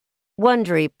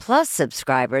Wondery Plus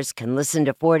subscribers can listen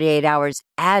to 48 Hours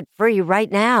ad-free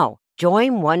right now.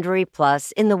 Join Wondery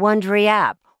Plus in the Wondery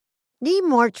app. Need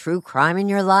more true crime in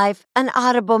your life? An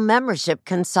Audible membership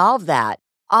can solve that.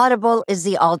 Audible is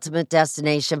the ultimate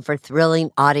destination for thrilling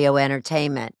audio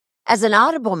entertainment. As an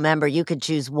Audible member, you can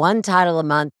choose one title a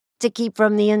month to keep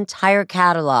from the entire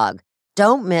catalog.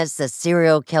 Don't miss The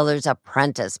Serial Killer's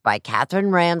Apprentice by Katherine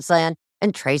Ramsland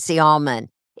and Tracy Ullman.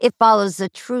 It follows the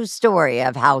true story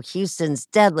of how Houston's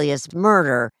deadliest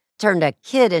murder turned a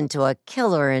kid into a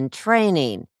killer in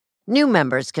training. New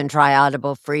members can try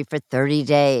Audible free for 30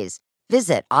 days.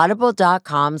 Visit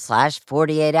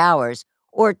audible.com/48 hours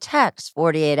or text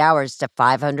 48 hours to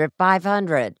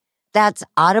 500-500. That's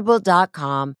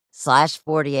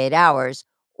audible.com/48 hours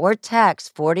or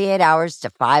text 48 hours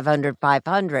to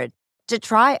 500-500 to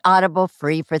try Audible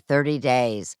free for 30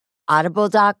 days.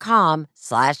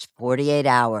 Audible.com/48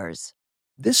 hours.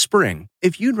 This spring,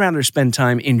 if you'd rather spend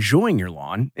time enjoying your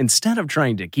lawn instead of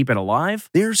trying to keep it alive,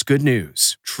 there's good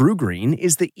news. True Green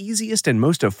is the easiest and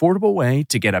most affordable way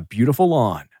to get a beautiful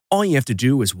lawn. All you have to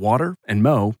do is water and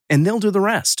mow, and they'll do the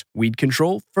rest. Weed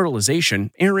control,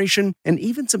 fertilization, aeration, and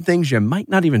even some things you might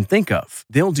not even think of.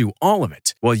 They'll do all of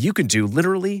it, while you can do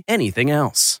literally anything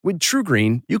else. With True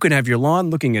Green, you can have your lawn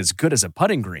looking as good as a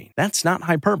putting green. That's not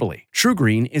hyperbole. True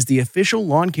Green is the official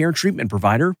lawn care treatment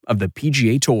provider of the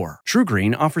PGA Tour. True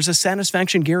Green offers a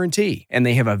satisfaction guarantee, and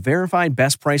they have a verified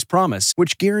best price promise,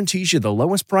 which guarantees you the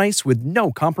lowest price with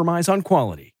no compromise on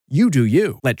quality. You do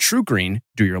you. Let True Green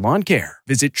do your lawn care.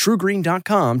 Visit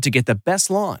truegreen.com to get the best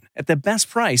lawn at the best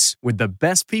price with the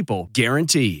best people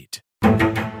guaranteed.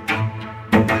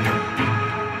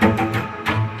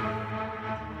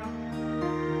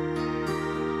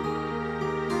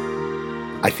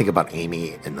 I think about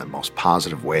Amie in the most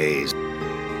positive ways.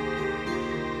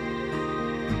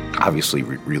 Obviously,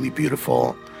 really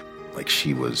beautiful. Like,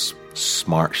 she was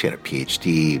smart. She had a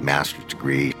PhD, master's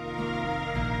degree.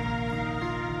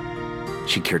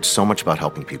 She cared so much about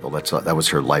helping people. That was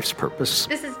her life's purpose.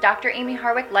 This is Dr. Amie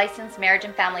Harwick, licensed marriage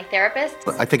and family therapist.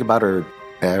 I think about her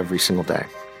every single day.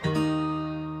 It's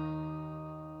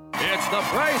The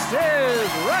Price is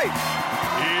Right.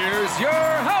 Here's your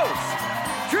host,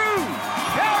 Drew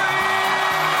Carey.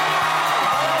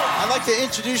 I'd like to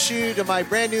introduce you to my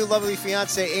brand new lovely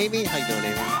fiance, Amie. How you doing,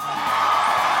 Amie?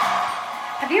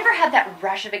 Have you ever had that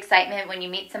rush of excitement when you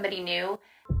meet somebody new?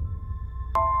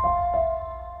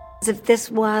 If this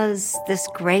was this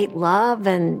great love,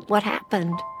 and what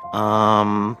happened?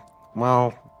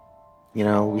 Well,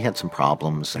 we had some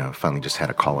problems. Finally just had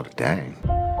to call it a day.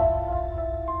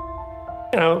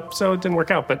 So it didn't work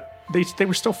out, but they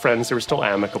were still friends. They were still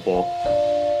amicable.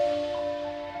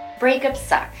 Breakups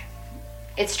suck.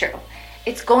 It's true.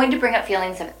 It's going to bring up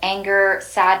feelings of anger,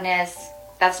 sadness.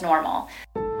 That's normal.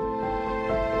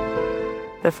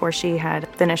 Before she had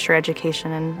finished her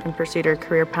education and pursued her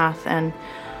career path, and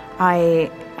I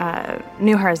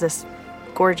knew her as this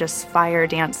gorgeous fire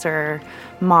dancer,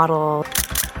 model.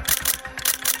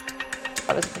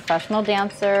 I was a professional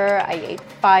dancer. I ate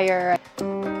fire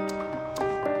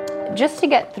just to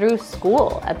get through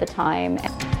school at the time.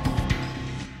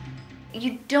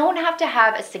 You don't have to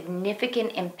have a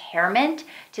significant impairment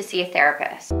to see a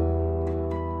therapist.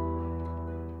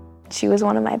 She was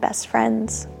one of my best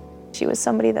friends. She was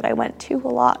somebody that I went to a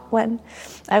lot when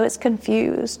I was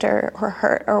confused or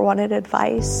hurt or wanted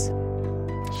advice.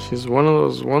 She's one of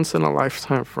those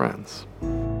once-in-a-lifetime friends.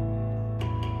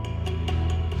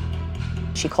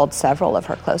 She called several of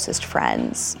her closest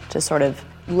friends to sort of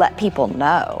let people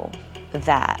know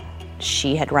that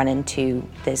she had run into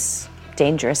this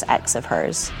dangerous ex of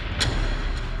hers.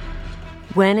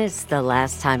 When is the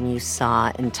last time you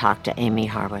saw and talked to Amie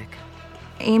Harwick?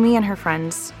 Amie and her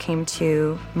friends came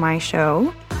to my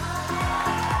show,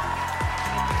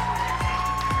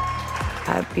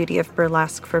 Beauty of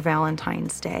Burlesque for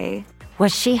Valentine's Day.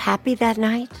 Was she happy that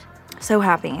night? So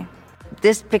happy.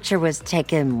 This picture was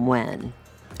taken when?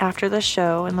 After the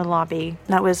show in the lobby.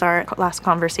 That was our last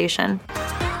conversation.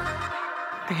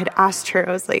 I had asked her,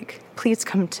 I was like, please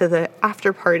come to the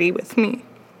after party with me.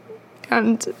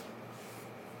 And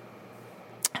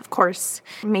of course,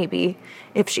 maybe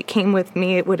if she came with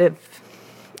me, it would have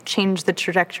changed the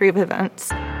trajectory of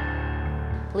events.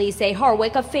 Police say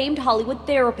Harwick, a famed Hollywood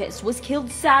therapist, was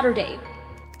killed Saturday.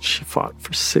 She fought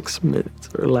for 6 minutes.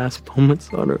 Her last moments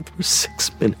on earth were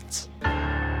 6 minutes.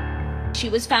 She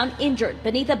was found injured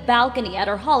beneath a balcony at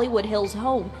her Hollywood Hills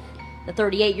home. The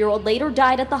 38-year-old later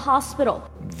died at the hospital.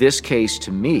 This case,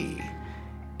 to me,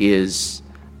 is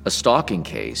a stalking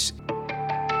case.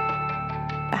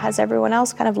 Has everyone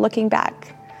else kind of looking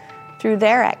back through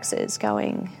their exes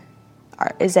going,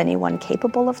 Is anyone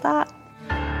capable of that?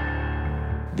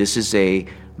 This is a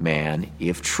man,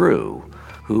 if true,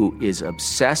 who is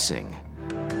obsessing.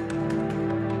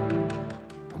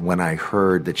 When I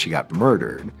heard that she got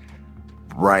murdered,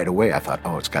 right away I thought,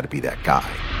 oh, it's got to be that guy.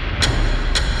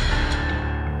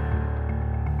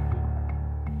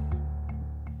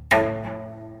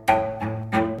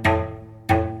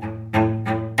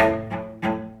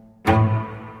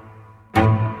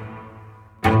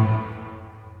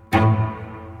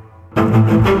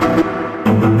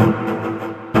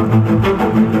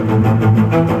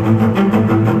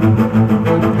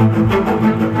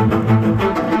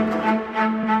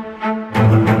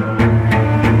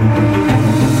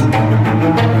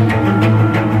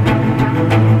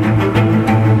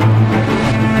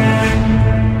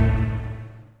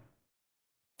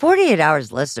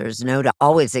 Hours listeners know to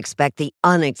always expect the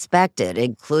unexpected,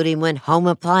 including when home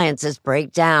appliances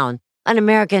break down. An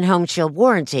American Home Shield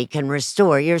warranty can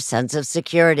restore your sense of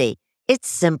security. It's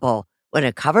simple. When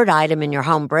a covered item in your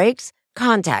home breaks,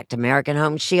 contact American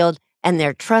Home Shield, and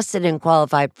their trusted and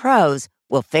qualified pros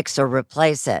will fix or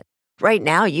replace it. Right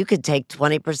now, you could take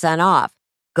 20% off.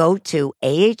 Go to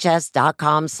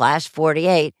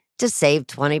ahs.com/48 to save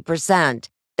 20%.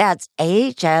 That's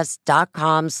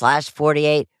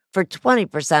ahs.com/48 for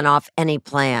 20% off any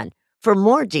plan. For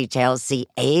more details, see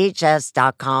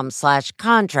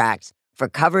ahs.com/contracts for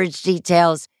coverage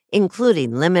details,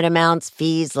 including limit amounts,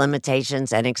 fees,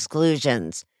 limitations, and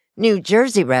exclusions. New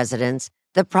Jersey residents,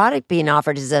 the product being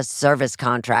offered is a service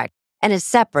contract and is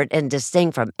separate and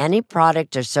distinct from any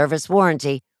product or service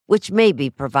warranty which may be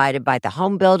provided by the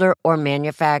home builder or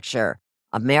manufacturer.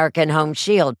 American Home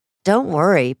Shield. Don't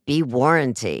worry, be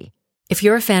warranty. If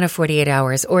you're a fan of 48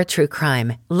 Hours or true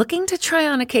crime, looking to try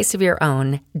on a case of your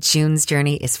own, June's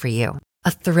Journey is for you.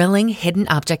 A thrilling hidden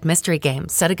object mystery game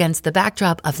set against the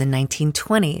backdrop of the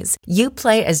 1920s. You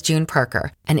play as June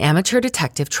Parker, an amateur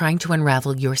detective trying to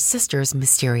unravel your sister's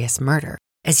mysterious murder.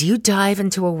 As you dive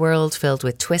into a world filled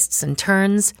with twists and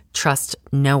turns, trust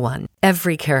no one.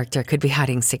 Every character could be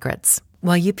hiding secrets.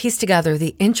 While you piece together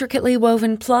the intricately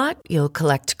woven plot, you'll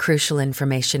collect crucial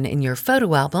information in your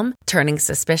photo album, turning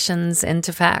suspicions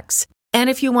into facts. And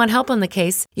if you want help on the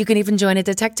case, you can even join a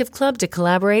detective club to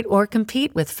collaborate or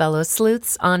compete with fellow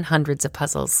sleuths on hundreds of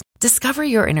puzzles. Discover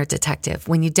your inner detective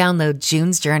when you download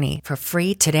June's Journey for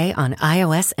free today on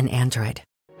iOS and Android.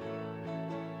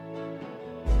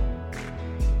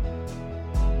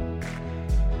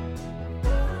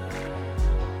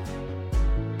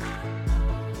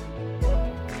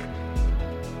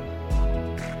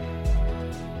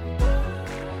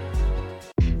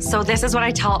 So this is what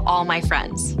I tell all my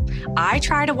friends. I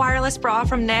tried a wireless bra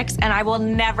from Knix, and I will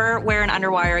never wear an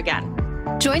underwire again.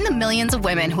 Join the millions of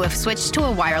women who have switched to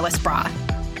a wireless bra.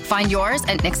 Find yours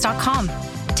at Knix.com.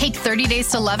 Take 30 days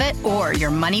to love it or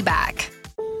your money back.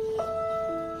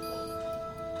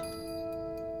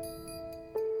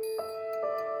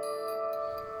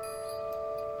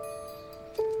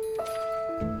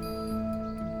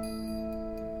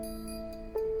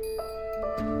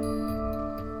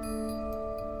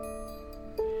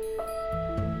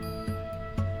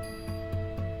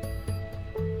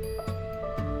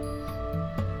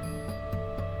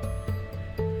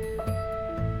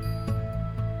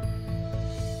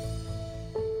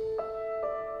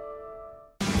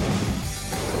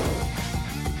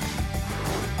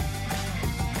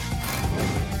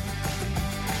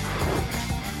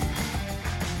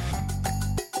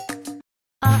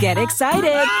 Get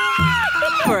excited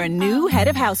for a new head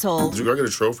of household. Do I get a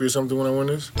trophy or something when I win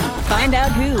this? Find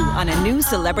out who on a new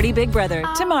Celebrity Big Brother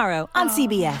tomorrow on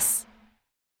CBS.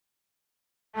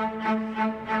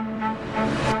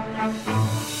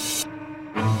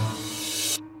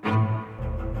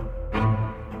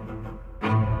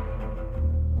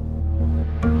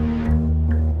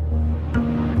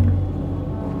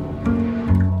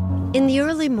 In the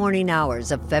early morning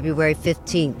hours of February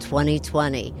 15,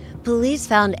 2020, police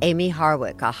found Amie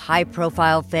Harwick, a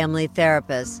high-profile family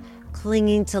therapist,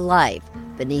 clinging to life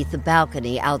beneath the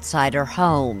balcony outside her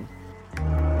home.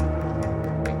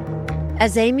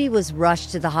 As Amie was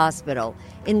rushed to the hospital,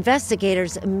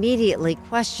 investigators immediately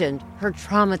questioned her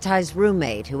traumatized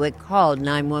roommate who had called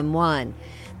 911.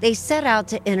 They set out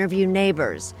to interview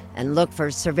neighbors and look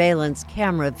for surveillance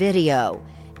camera video.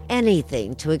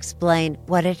 Anything to explain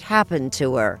what had happened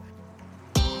to her.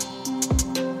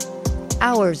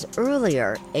 Hours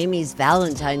earlier, Amie's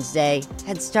Valentine's Day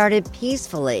had started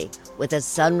peacefully with a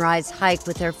sunrise hike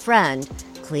with her friend,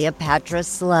 Cleopatra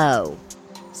Slow.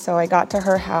 So I got to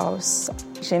her house.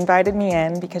 She invited me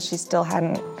in because she still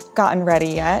hadn't gotten ready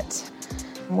yet.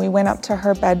 We went up to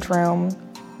her bedroom,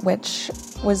 which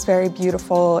was very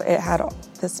beautiful. It had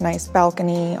this nice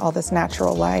balcony, all this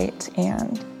natural light,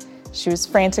 and she was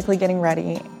frantically getting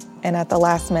ready. And at the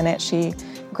last minute, she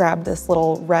grabbed this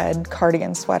little red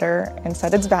cardigan sweater and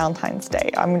said, "It's Valentine's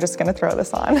Day. I'm just gonna throw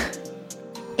this on."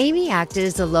 Amie acted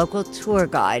as a local tour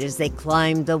guide as they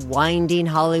climbed the winding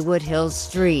Hollywood Hills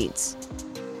streets.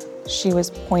 She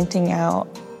was pointing out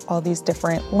all these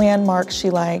different landmarks she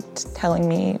liked, telling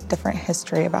me different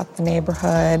history about the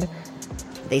neighborhood.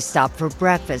 They stopped for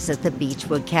breakfast at the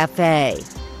Beechwood Cafe.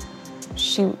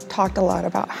 She talked a lot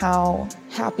about how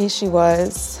happy she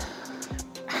was,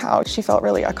 how she felt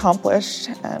really accomplished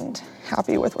and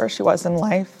happy with where she was in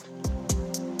life.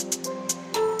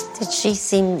 Did she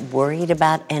seem worried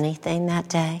about anything that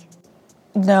day?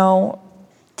 No.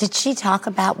 Did she talk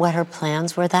about what her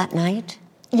plans were that night?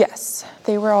 Yes.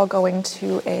 They were all going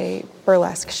to a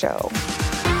burlesque show.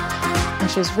 And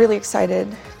she was really excited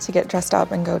to get dressed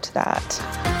up and go to that.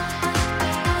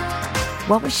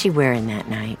 What was she wearing that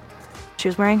night? She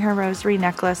was wearing her rosary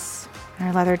necklace,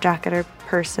 her leather jacket, her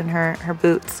purse, and her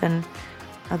boots, and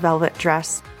a velvet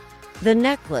dress. The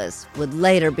necklace would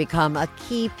later become a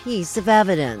key piece of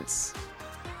evidence.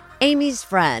 Amie's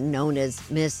friend, known as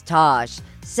Miss Tosh,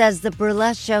 says the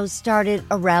burlesque show started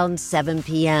around 7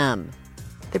 p.m.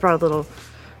 They brought a little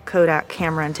Kodak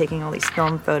camera and taking all these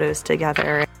film photos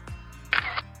together.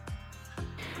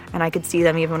 And I could see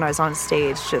them even when I was on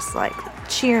stage, just like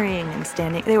cheering and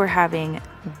standing. They were having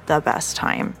the best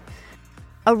time.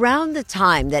 Around the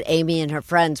time that Amie and her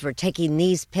friends were taking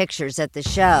these pictures at the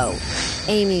show,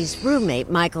 Amie's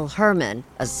roommate, Michael Herman,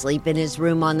 asleep in his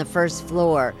room on the first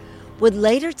floor, would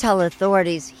later tell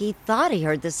authorities he thought he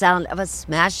heard the sound of a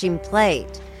smashing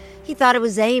plate. He thought it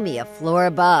was Amie a floor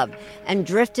above and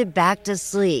drifted back to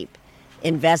sleep.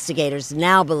 Investigators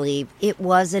now believe it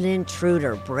was an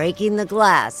intruder breaking the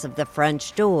glass of the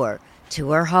French door to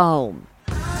her home.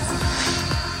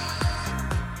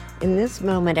 In this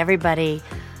moment, everybody,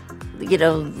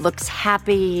 looks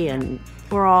happy, and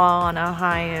we're all on a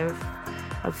high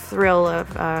of thrill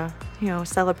of,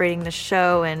 celebrating the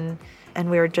show, and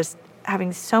we were just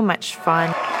having so much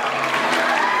fun.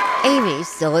 Amie,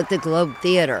 still at the Globe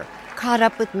Theater, caught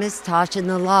up with Miss Tosh in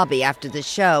the lobby after the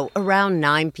show around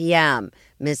 9 p.m.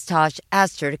 Miss Tosh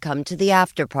asked her to come to the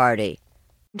after party.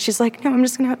 She's like, "No, I'm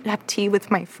just going to have tea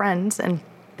with my friends," and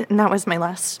that was my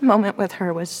last moment with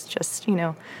her, was just,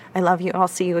 "I love you, I'll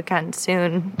see you again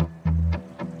soon."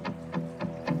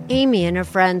 Amie and her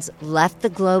friends left the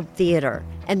Globe Theater,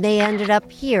 and they ended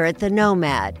up here at the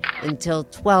Nomad until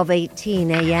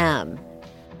 12:18 a.m.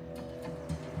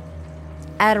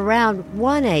 At around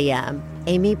 1 a.m.,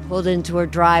 Amie pulled into her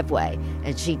driveway,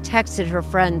 and she texted her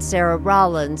friend Sarah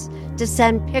Rollins to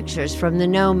send pictures from the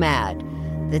Nomad.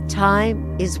 The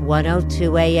time is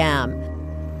 1:02 a.m.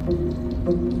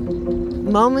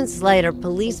 Moments later,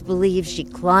 police believe she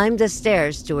climbed the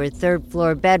stairs to her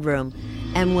third-floor bedroom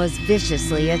and was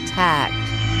viciously attacked.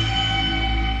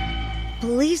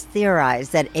 Police theorize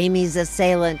that Amie's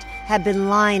assailant had been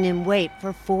lying in wait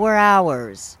for 4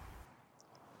 hours.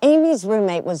 Amie's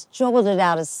roommate was jolted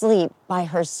out of sleep by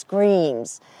her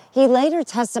screams. He later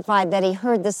testified that he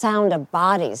heard the sound of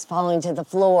bodies falling to the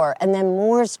floor and then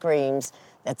more screams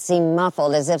that seemed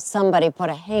muffled, as if somebody put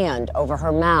a hand over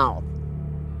her mouth.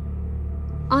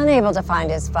 Unable to find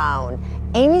his phone,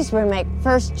 Amie's roommate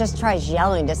first just tries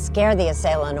yelling to scare the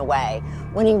assailant away.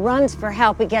 When he runs for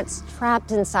help, he gets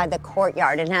trapped inside the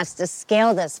courtyard and has to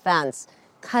scale this fence,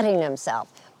 cutting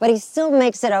himself. But he still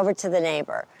makes it over to the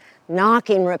neighbor,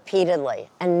 knocking repeatedly,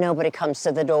 and nobody comes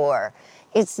to the door.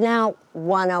 It's now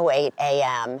 1:08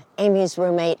 a.m. Amie's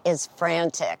roommate is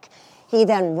frantic. He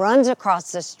then runs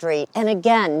across the street, and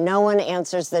again, no one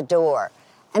answers the door.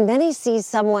 And then he sees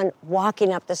someone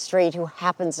walking up the street who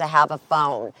happens to have a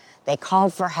phone. They call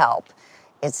for help.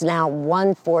 It's now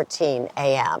 1:14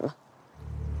 a.m.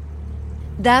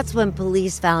 That's when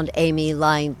police found Amie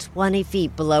lying 20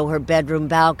 feet below her bedroom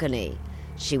balcony.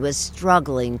 She was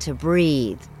struggling to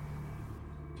breathe.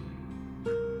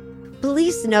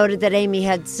 Police noted that Amie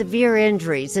had severe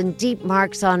injuries and deep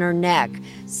marks on her neck,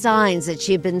 signs that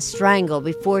she had been strangled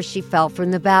before she fell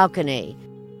from the balcony.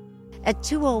 At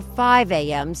 2:05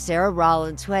 a.m., Sarah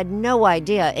Rollins, who had no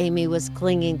idea Amie was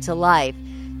clinging to life,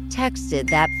 texted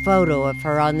that photo of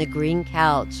her on the green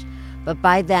couch. But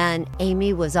by then,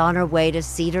 Amie was on her way to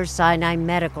Cedars-Sinai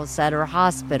Medical Center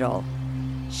Hospital.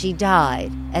 She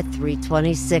died at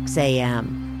 3:26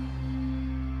 a.m.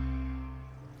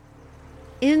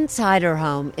 Inside her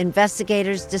home,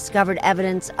 investigators discovered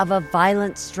evidence of a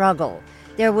violent struggle.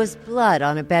 There was blood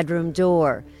on a bedroom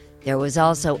door. There was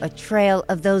also a trail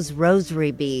of those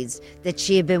rosary beads that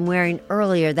she had been wearing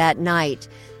earlier that night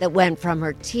that went from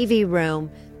her TV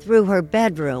room through her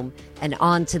bedroom and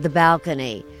onto the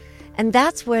balcony. And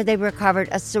that's where they recovered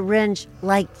a syringe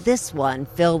like this one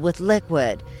filled with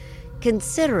liquid.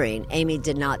 Considering Amie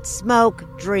did not smoke,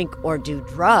 drink, or do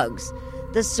drugs,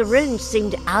 the syringe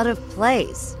seemed out of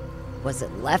place. Was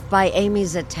it left by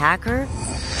Amie's attacker?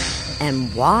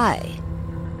 And why?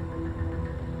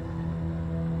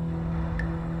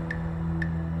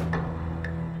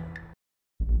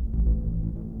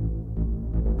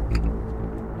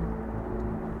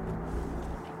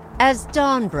 As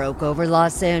dawn broke over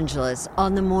Los Angeles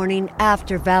on the morning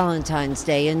after Valentine's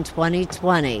Day in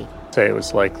 2020, It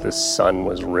was like the sun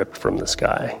was ripped from the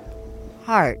sky.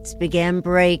 hearts began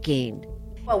breaking.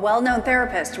 A well-known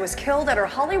therapist was killed at her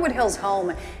Hollywood Hills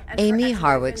home. Amie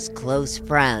Harwick's close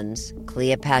friends,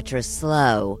 Cleopatra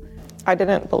Slowe, I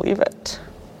didn't believe it.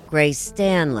 Grace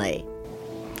Stanley,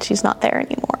 She's not there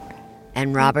anymore.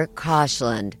 and Robert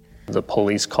Koshland The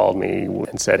police called me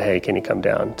and said, hey, can you come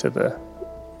down to the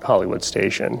Hollywood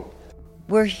station?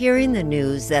 were hearing the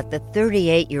news that the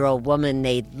 38-year-old woman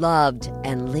they'd loved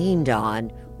and leaned on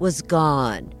was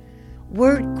gone.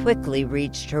 Word quickly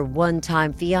reached her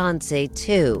one-time fiancé,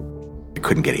 too. I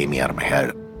couldn't get Amie out of my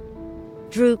head.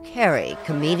 Drew Carey,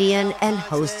 comedian and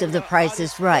host of The Price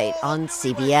is Right on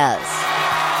CBS.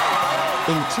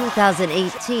 In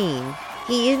 2018,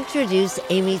 he introduced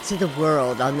Amie to the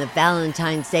world on the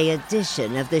Valentine's Day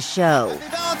edition of the show.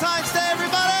 Happy Valentine's Day,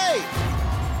 everybody!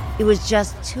 It was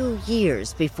just 2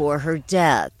 years before her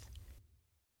death.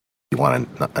 You want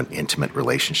an intimate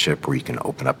relationship where you can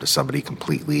open up to somebody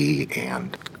completely,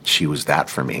 and she was that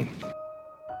for me.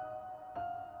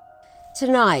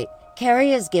 Tonight,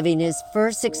 Carey is giving his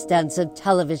first extensive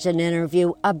television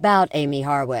interview about Amie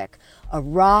Harwick, a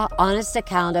raw, honest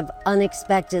account of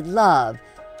unexpected love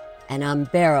and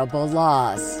unbearable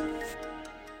loss.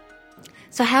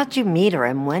 So how'd you meet her,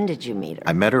 and when did you meet her?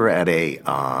 I met her at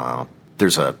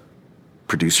there's a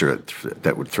producer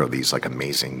that would throw these like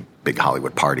amazing big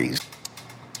Hollywood parties.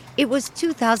 It was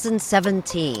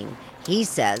 2017. He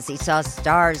says he saw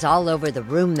stars all over the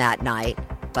room that night,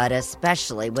 but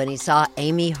especially when he saw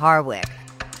Amie Harwick,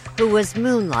 who was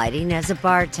moonlighting as a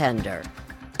bartender.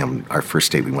 On our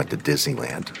first date, we went to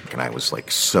Disneyland, and I was like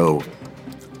so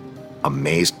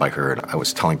amazed by her. And I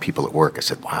was telling people at work, I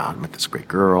said, wow, I met this great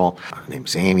girl. Her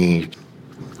name's Amie.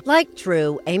 Like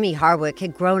Drew, Amie Harwick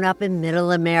had grown up in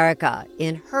Middle America,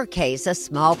 in her case, a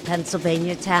small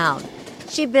Pennsylvania town.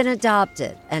 She'd been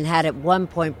adopted and had at one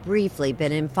point briefly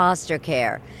been in foster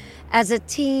care. As a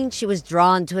teen, she was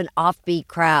drawn to an offbeat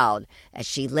crowd, as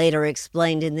she later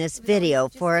explained in this video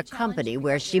for a company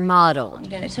where she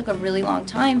modeled. And it took a really long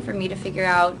time for me to figure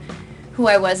out who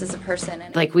I was as a person.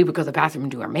 Like, we would go to the bathroom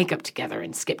and do our makeup together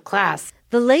and skip class.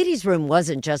 The ladies' room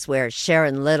wasn't just where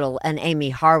Sharon Little and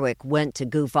Amie Harwick went to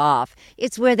goof off.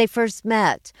 It's where they first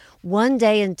met. One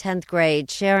day in 10th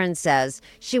grade, Sharon says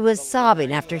she was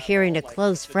sobbing after hearing a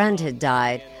close friend had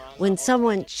died when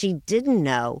someone she didn't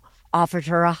know offered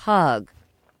her a hug.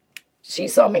 She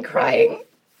saw me crying.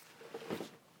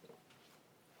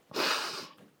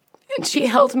 And she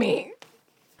held me.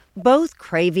 Both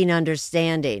craving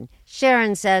understanding.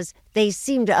 Sharon says they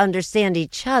seem to understand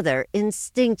each other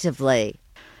instinctively.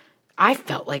 I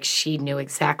felt like she knew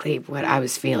exactly what I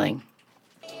was feeling.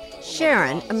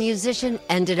 Sharon, a musician,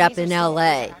 ended up in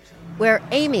L.A., where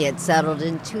Amie had settled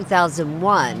in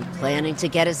 2001, planning to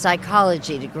get a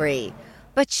psychology degree.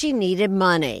 But she needed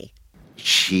money.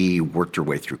 She worked her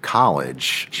way through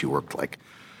college. She worked like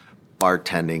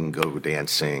bartending, go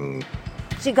dancing.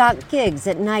 She got gigs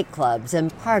at nightclubs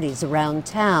and parties around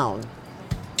town.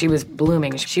 She was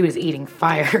blooming. She was eating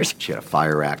fires. She had a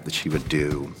fire act that she would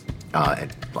do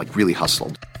and like really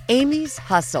hustled. Amie's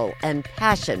hustle and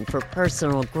passion for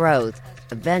personal growth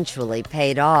eventually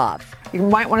paid off. You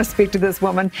might want to speak to this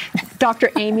woman,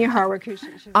 Dr. Amie Harwick.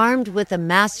 Armed with a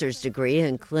master's degree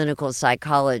in clinical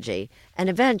psychology and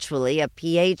eventually a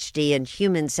PhD in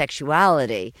human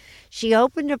sexuality, she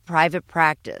opened a private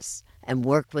practice and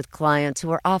worked with clients who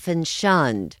were often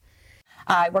shunned.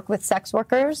 I work with sex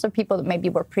workers or people that maybe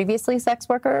were previously sex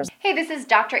workers. Hey, this is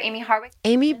Dr. Amie Harwick.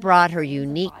 Amie brought her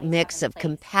unique mix of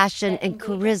compassion and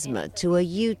charisma to a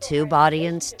YouTube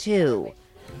audience, too.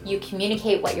 You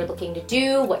communicate what you're looking to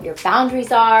do, what your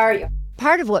boundaries are.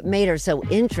 Part of what made her so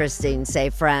interesting, say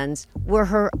friends, were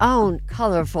her own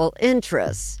colorful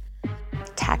interests.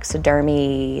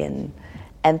 Taxidermy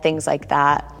and things like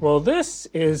that. Well, this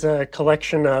is a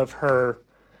collection of her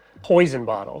poison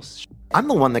bottles. I'm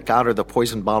the one that got her the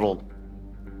poison bottle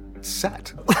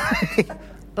set.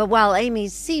 But while Amie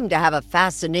seemed to have a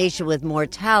fascination with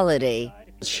mortality,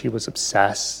 she was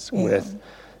obsessed with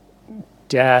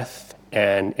death.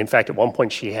 And in fact, at one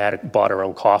point, she had bought her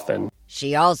own coffin.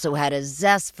 she also had a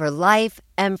zest for life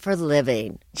and for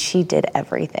living. She did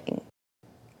everything.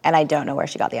 And I don't know where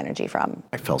she got the energy from.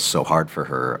 I felt so hard for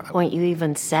her. At one point, you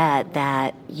even said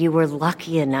that you were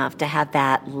lucky enough to have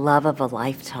that love of a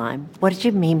lifetime. What did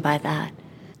you mean by that?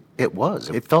 It was.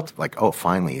 It felt like, oh,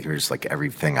 finally, here's like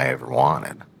everything I ever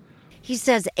wanted. He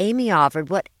says Amie offered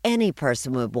what any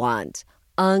person would want,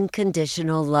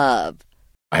 unconditional love.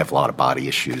 I have a lot of body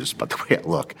issues about the way I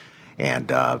look, and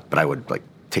but I would like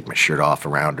take my shirt off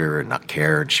around her and not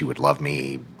care, and she would love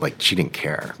me like she didn't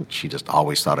care. She just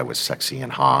always thought I was sexy and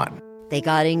hot. They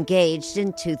got engaged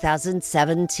in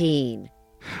 2017.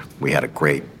 We had a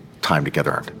great time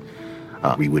together.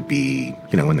 We would be,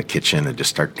 in the kitchen and just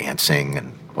start dancing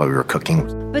and while we were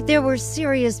cooking. But there were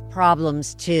serious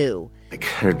problems, too. Like,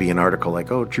 there'd be an article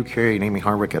like, oh, Drew Carey and Amie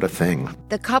Harwick had a thing.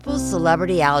 The couple's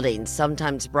celebrity outings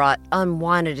sometimes brought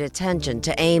unwanted attention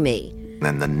to Amie. And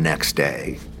then the next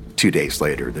day, 2 days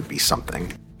later, there'd be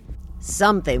something.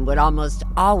 Something would almost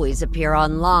always appear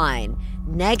online.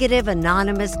 Negative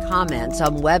anonymous comments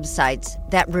on websites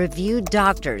that reviewed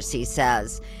doctors, he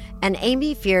says. And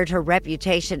Amie feared her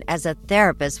reputation as a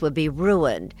therapist would be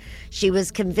ruined. She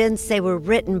was convinced they were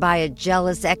written by a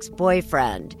jealous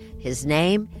ex-boyfriend. His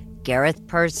name, Gareth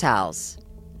Pursehouse.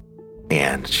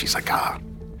 And she's like, I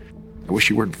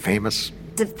wish you weren't famous.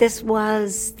 If this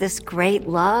was this great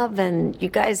love and you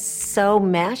guys so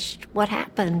meshed, what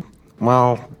happened?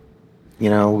 Well,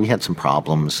 we had some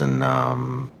problems, and I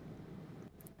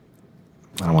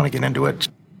don't want to get into it.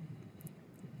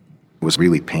 It was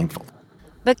really painful.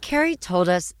 But Carey told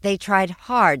us they tried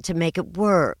hard to make it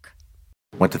work.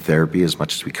 Went to therapy as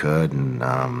much as we could, and,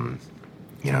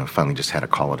 finally just had to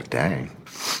call it a day.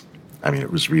 I mean,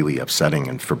 it was really upsetting,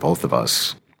 and for both of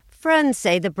us. Friends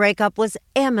say the breakup was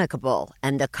amicable,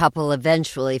 and the couple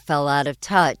eventually fell out of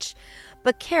touch.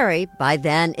 But Carey, by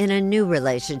then in a new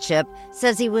relationship,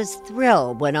 says he was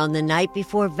thrilled when on the night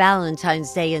before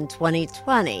Valentine's Day in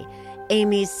 2020,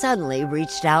 Amie suddenly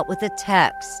reached out with a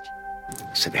text.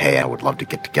 He said, hey, I would love to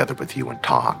get together with you and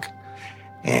talk.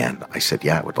 And I said,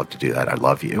 yeah, I would love to do that. I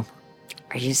love you.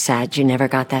 Are you sad you never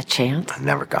got that chance? I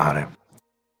never got it.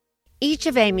 Each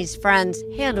of Amie's friends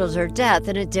handled her death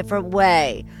in a different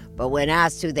way. But when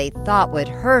asked who they thought would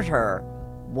hurt her,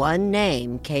 one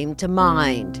name came to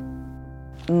mind.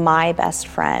 My best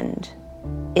friend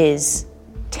is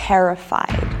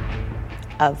terrified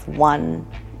of one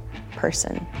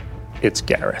person. It's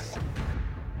Gareth.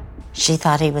 She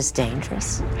thought he was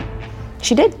dangerous?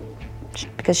 She did,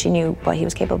 because she knew what he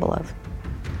was capable of.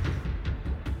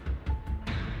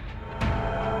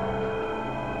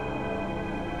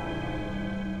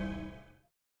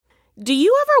 Do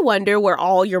you ever wonder where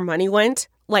all your money went?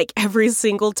 Like every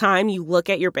single time you look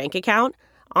at your bank account?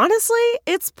 Honestly,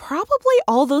 it's probably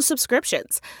all those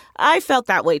subscriptions. I felt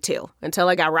that way too, until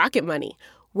I got Rocket Money.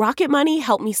 Rocket Money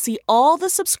helped me see all the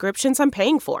subscriptions I'm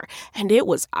paying for, and it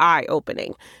was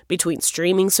eye-opening. Between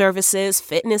streaming services,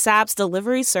 fitness apps,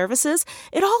 delivery services,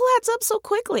 it all adds up so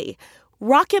quickly.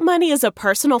 Rocket Money is a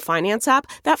personal finance app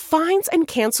that finds and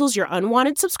cancels your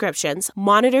unwanted subscriptions,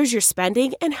 monitors your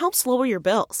spending, and helps lower your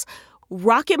bills.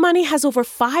 Rocket Money has over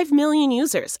 5 million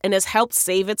users and has helped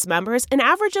save its members an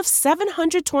average of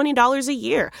 $720 a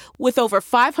year, with over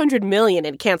 500 million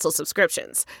in canceled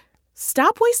subscriptions.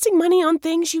 Stop wasting money on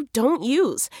things you don't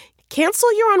use.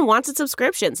 Cancel your unwanted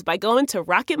subscriptions by going to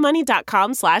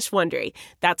rocketmoney.com/Wondery.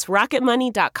 That's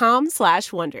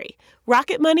rocketmoney.com/Wondery.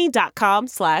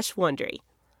 rocketmoney.com/Wondery.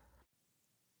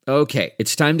 Okay,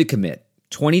 it's time to commit.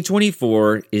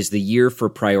 2024 is the year for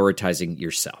prioritizing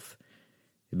yourself.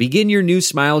 Begin your new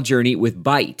smile journey with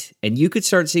Byte, and you could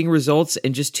start seeing results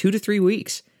in just 2 to 3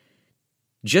 weeks.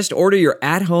 Just order your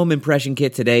at-home impression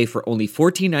kit today for only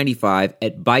 $14.95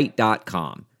 at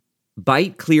Byte.com.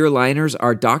 Byte clear liners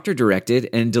are doctor-directed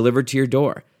and delivered to your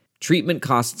door. Treatment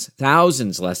costs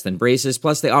thousands less than braces,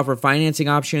 plus they offer financing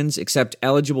options, accept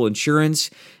eligible insurance,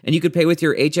 and you could pay with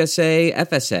your HSA,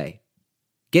 FSA.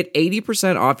 Get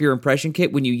 80% off your impression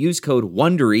kit when you use code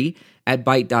WONDERY at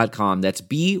Byte.com. That's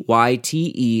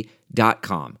BYTE.com.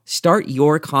 Start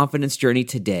your confidence journey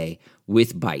today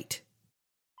with Byte.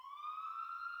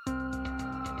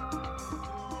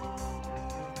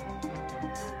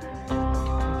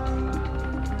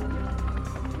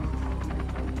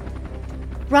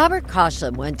 Robert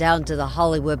Koshland went down to the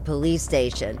Hollywood police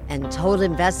station and told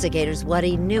investigators what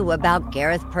he knew about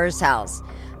Gareth Pursehouse,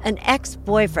 an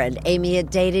ex-boyfriend Amie had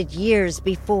dated years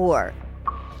before.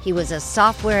 He was a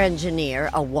software engineer,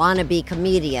 a wannabe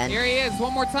comedian. Here he is.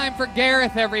 One more time for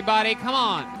Gareth, everybody. Come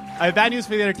on. I have bad news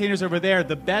for the entertainers over there.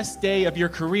 The best day of your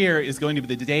career is going to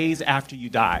be the days after you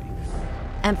die.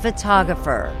 And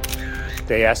photographer.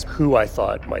 They asked who I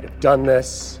thought might have done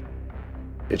this.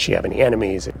 Did she have any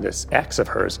enemies? This ex of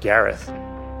hers, Gareth.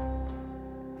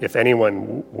 If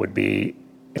anyone would be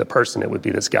the person, it would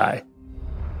be this guy.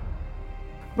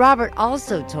 Robert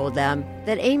also told them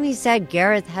that Amie said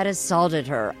Gareth had assaulted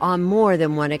her on more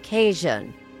than one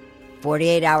occasion.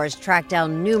 48 Hours tracked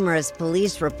down numerous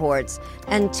police reports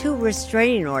and 2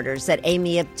 restraining orders that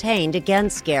Amie obtained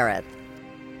against Gareth.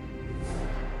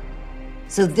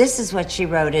 So this is what she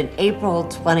wrote in April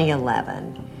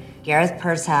 2011. Gareth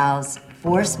Pursehouse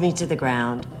forced me to the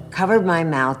ground, covered my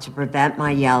mouth to prevent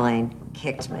my yelling,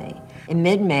 kicked me. In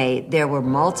mid-May, there were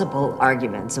multiple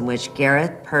arguments in which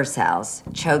Gareth Pursehouse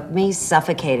choked me,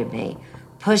 suffocated me,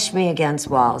 pushed me against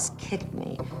walls, kicked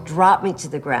me, dropped me to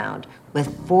the ground,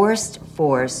 with forced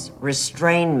force,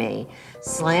 restrained me,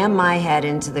 slammed my head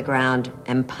into the ground,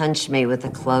 and punched me with a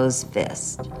closed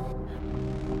fist.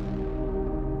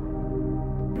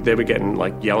 They would get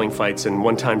in yelling fights, and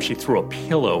one time she threw a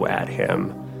pillow at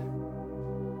him,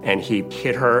 and he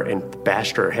hit her and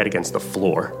bashed her head against the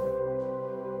floor.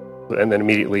 And then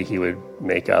immediately he would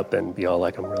make up and be all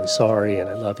like, I'm really sorry and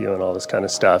I love you and all this kind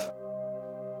of stuff.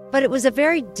 But it was a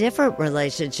very different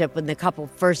relationship when the couple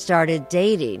first started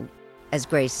dating, as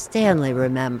Grace Stanley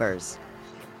remembers.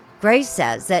 Grace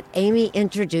says that Amie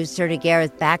introduced her to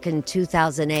Gareth back in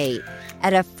 2008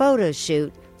 at a photo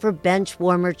shoot for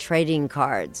Benchwarmer trading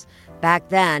cards. Back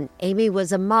then, Amie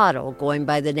was a model going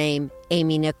by the name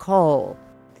Amie Nicole.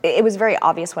 It was very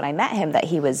obvious when I met him that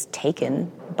he was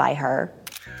taken by her,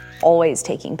 always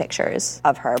taking pictures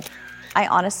of her. I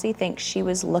honestly think she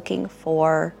was looking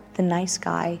for the nice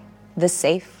guy, the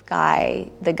safe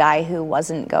guy, the guy who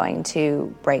wasn't going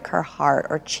to break her heart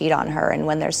or cheat on her. And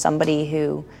when there's somebody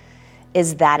who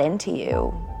is that into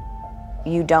you,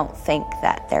 you don't think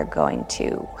that they're going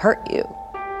to hurt you.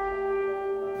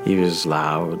 He was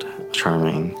loud,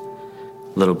 charming,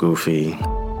 a little goofy.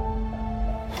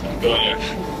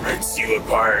 Breaks you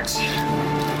apart.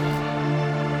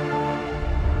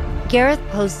 Gareth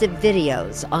posted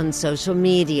videos on social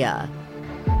media.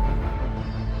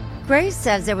 Grace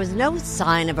says there was no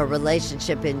sign of a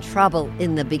relationship in trouble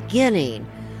in the beginning,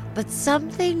 but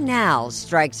something now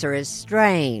strikes her as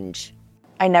strange.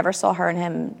 I never saw her and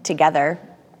him together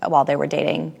while they were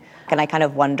dating, and I kind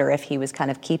of wonder if he was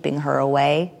kind of keeping her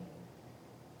away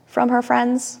from her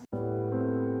friends.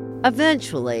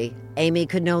 Eventually, Amie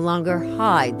could no longer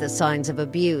hide the signs of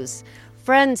abuse.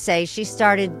 Friends say she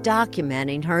started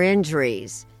documenting her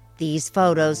injuries. These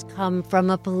photos come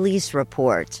from a police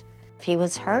report. If he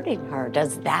was hurting her,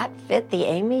 does that fit the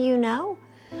Amie you know?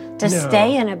 To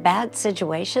stay in a bad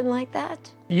situation like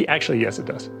that? Actually, yes, it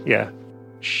does. Yeah.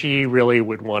 She really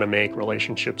would want to make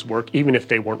relationships work, even if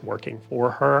they weren't working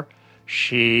for her.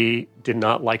 She did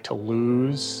not like to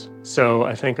lose. So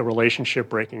I think a relationship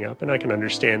breaking up, and I can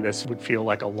understand this, would feel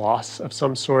like a loss of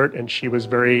some sort. And she was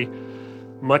very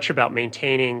much about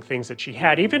maintaining things that she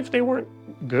had, even if they weren't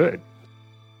good.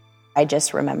 I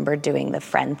just remember doing the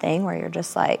friend thing where you're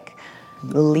just like,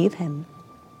 leave him.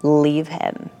 Leave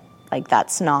him. Like,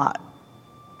 that's not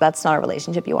a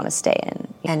relationship you want to stay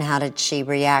in. And how did she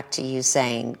react to you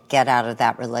saying, get out of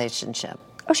that relationship?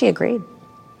 Oh, she agreed.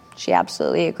 She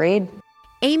absolutely agreed.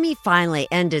 Amie finally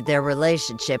ended their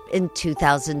relationship in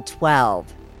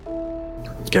 2012.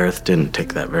 Gareth didn't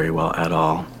take that very well at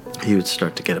all. He would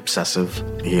start to get obsessive.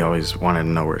 He always wanted to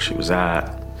know where she was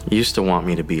at. He used to want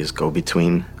me to be his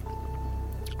go-between,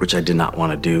 which I did not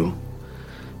want to do.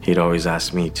 He'd always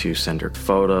ask me to send her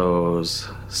photos,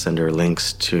 send her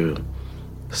links to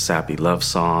sappy love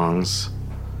songs,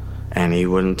 and he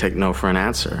wouldn't take no for an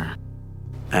answer.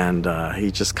 And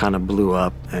he just kind of blew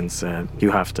up and said,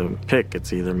 you have to pick,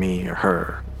 it's either me or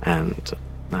her. And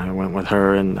I went with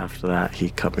her, and after that, he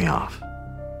cut me off.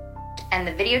 And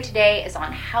the video today is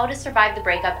on how to survive the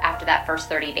breakup after that first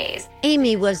 30 days.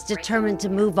 Amie was determined to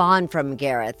move on from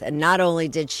Gareth, and not only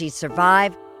did she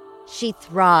survive, she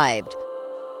thrived.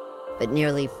 But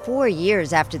nearly 4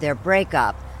 years after their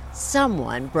breakup,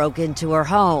 someone broke into her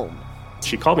home.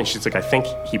 She called me. She's like, I think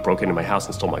he broke into my house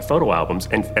and stole my photo albums,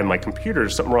 and my computer,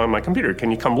 there's something wrong with my computer.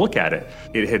 Can you come look at it?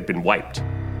 It had been wiped.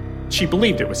 She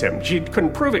believed it was him. She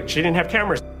couldn't prove it. She didn't have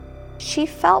cameras. She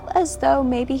felt as though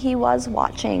maybe he was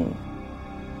watching.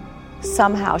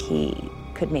 Somehow he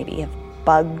could maybe have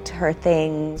bugged her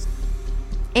things.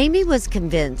 Amie was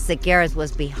convinced that Gareth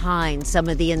was behind some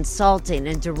of the insulting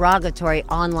and derogatory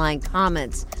online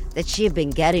comments that she had been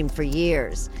getting for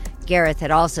years. Gareth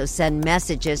had also sent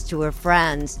messages to her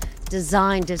friends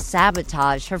designed to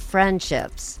sabotage her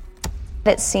friendships.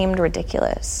 It seemed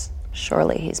ridiculous.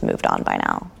 Surely he's moved on by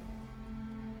now.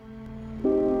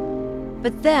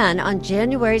 But then, on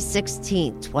January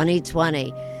 16,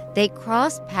 2020, they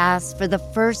crossed paths for the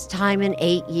first time in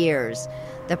 8 years.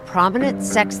 The prominent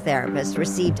sex therapist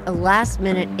received a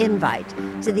last-minute invite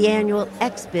to the annual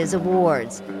XBiz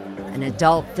Awards, an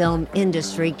adult film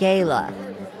industry gala.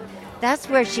 That's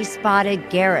where she spotted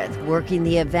Gareth working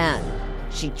the event.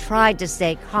 She tried to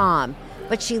stay calm,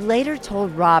 but she later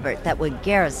told Robert that when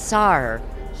Gareth saw her,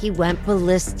 he went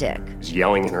ballistic.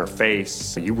 Yelling in her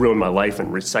face, "You ruined my life,"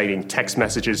 and reciting text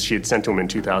messages she had sent to him in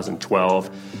 2012,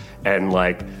 and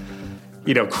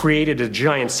created a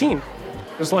giant scene.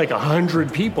 There's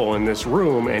 100 people in this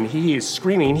room, and he is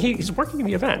screaming. He's working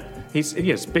the event. He's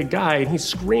a big guy, and he's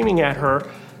screaming at her,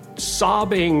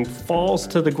 sobbing, falls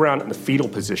to the ground in the fetal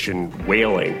position,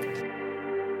 wailing.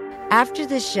 After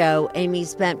the show, Amie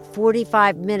spent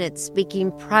 45 minutes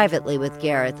speaking privately with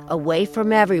Gareth, away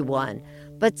from everyone,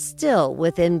 but still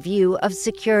within view of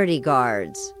security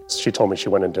guards. She told me she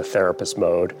went into therapist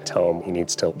mode, tell him he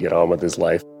needs to get on with his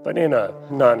life, but in a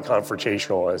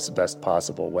non-confrontational as best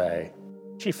possible way.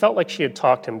 She felt like she had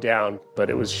talked him down, but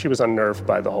she was unnerved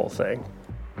by the whole thing.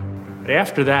 But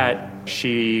after that,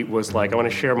 she was like, "I want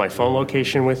to share my phone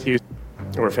location with you,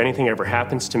 or if anything ever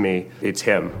happens to me, it's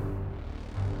him."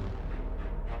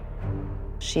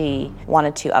 She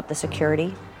wanted to up the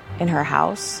security in her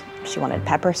house. She wanted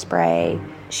pepper spray.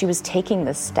 She was taking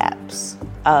the steps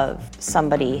of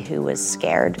somebody who was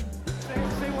scared.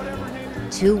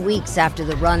 2 weeks after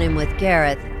the run-in with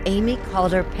Gareth, Amie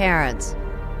called her parents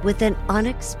with an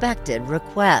unexpected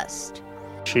request.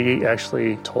 She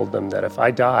actually told them that if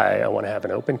I die, I want to have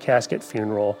an open casket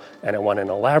funeral, and I want an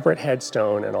elaborate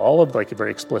headstone and all of very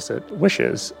explicit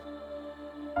wishes.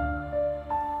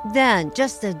 Then,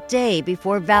 just a day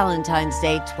before Valentine's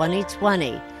Day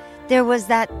 2020, there was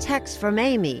that text from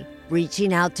Amie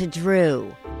reaching out to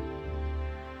Drew.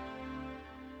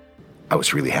 I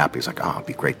was really happy. It's it'd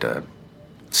be great to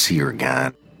see her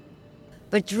again.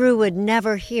 But Drew would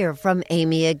never hear from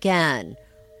Amie again.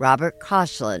 Robert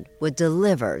Koshland would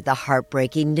deliver the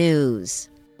heartbreaking news.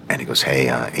 And he goes, "Hey,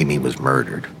 Amie was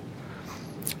murdered."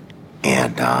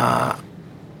 And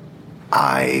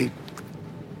I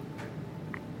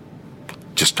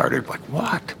just started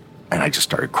 "What?" And I just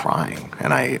started crying.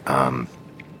 And I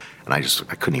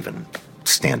couldn't even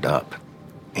stand up.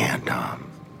 And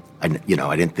I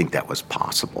didn't think that was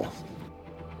possible.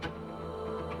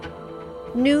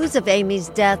 News of Amie's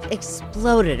death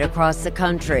exploded across the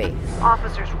country.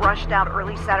 Officers rushed out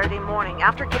early Saturday morning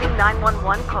after getting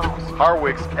 911 calls.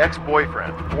 Harwick's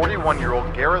ex-boyfriend,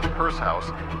 41-year-old Gareth Pursehouse,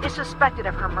 is suspected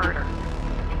of her murder.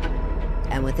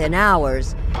 And within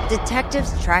hours,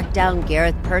 detectives tracked down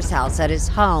Gareth Pursehouse at his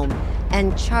home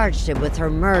and charged him with her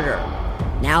murder.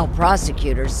 Now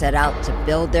prosecutors set out to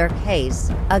build their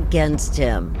case against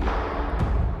him.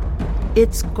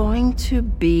 It's going to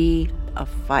be a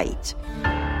fight.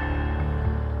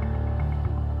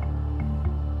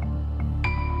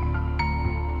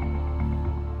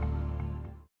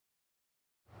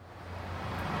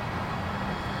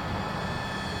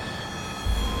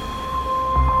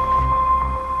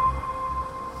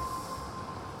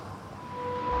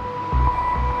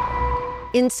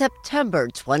 In September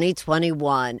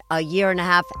 2021, a year and a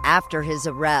half after his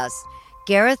arrest,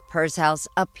 Gareth Pursehouse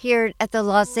appeared at the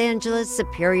Los Angeles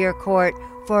Superior Court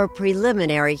for a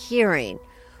preliminary hearing.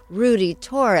 Rudy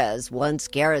Torres, once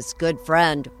Gareth's good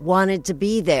friend, wanted to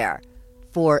be there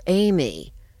for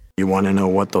Amie. You want to know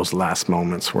what those last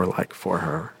moments were like for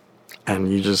her. And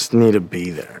you just need to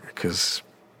be there because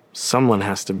someone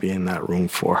has to be in that room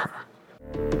for her.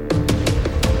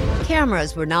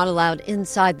 Cameras were not allowed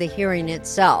inside the hearing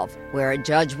itself, where a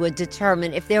judge would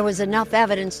determine if there was enough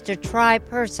evidence to try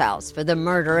Pursehouse for the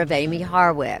murder of Amie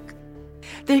Harwick.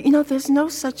 There's no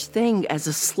such thing as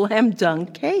a slam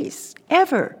dunk case,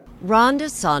 ever. Rhonda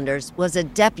Saunders was a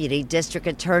deputy district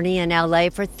attorney in L.A.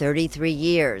 for 33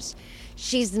 years.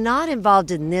 She's not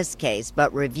involved in this case,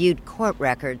 but reviewed court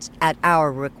records at our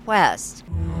request.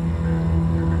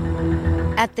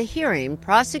 At the hearing,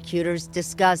 prosecutors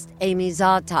discussed Amie's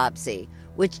autopsy,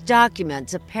 which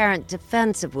documents apparent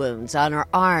defensive wounds on her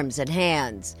arms and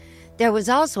hands. There was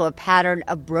also a pattern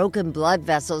of broken blood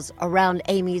vessels around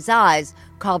Amie's eyes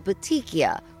called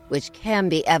petechia, which can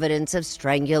be evidence of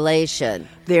strangulation.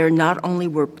 There not only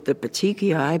were the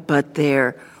petechiae, but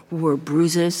there were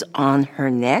bruises on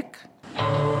her neck.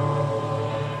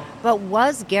 But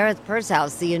was Gareth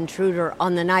Pursehouse the intruder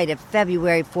on the night of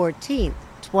February 14th,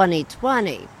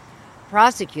 2020?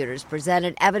 Prosecutors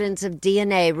presented evidence of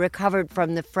DNA recovered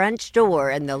from the French door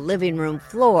and the living room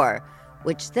floor,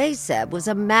 which they said was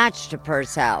a match to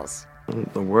Purcell's.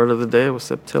 The word of the day was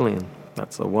septillion.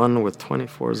 That's a 1 with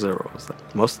 24 zeros.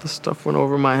 Most of the stuff went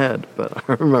over my head, but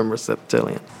I remember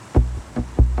septillion.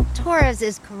 Torres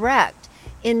is correct.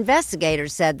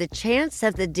 Investigators said the chance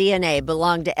that the DNA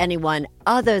belonged to anyone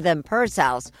other than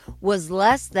Purcell's was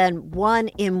less than 1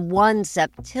 in 1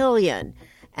 septillion.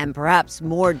 And perhaps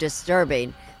more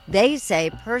disturbing, they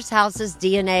say Purcell's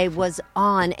DNA was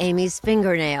on Amie's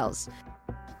fingernails.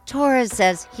 Torres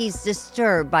says he's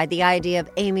disturbed by the idea of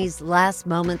Amie's last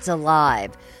moments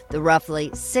alive, the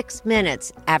roughly 6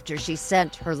 minutes after she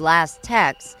sent her last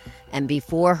text and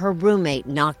before her roommate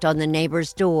knocked on the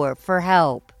neighbor's door for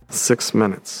help. 6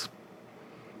 minutes.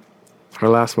 Her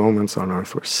last moments on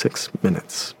Earth were 6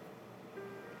 minutes.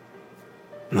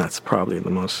 And that's probably the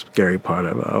most scary part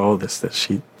of all this, that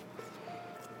she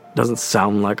doesn't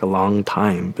sound like a long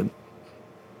time, but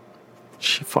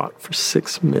she fought for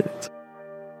 6 minutes.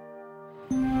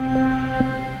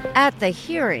 At the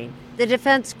hearing, the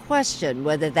defense questioned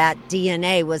whether that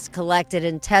DNA was collected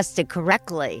and tested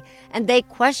correctly, and they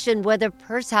questioned whether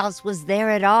Purcell's was there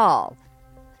at all.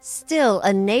 Still,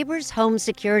 a neighbor's home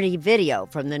security video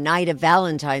from the night of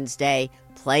Valentine's Day,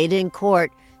 played in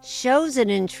court, shows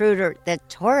an intruder that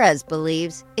Torres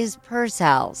believes is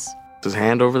Purcell's. His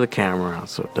hand over the camera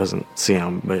so it doesn't see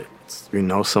him, but you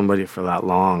know somebody for that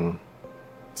long,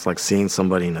 it's like seeing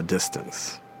somebody in a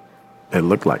distance. It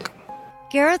looked like him.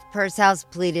 Gareth Purcell's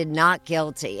pleaded not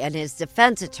guilty, and his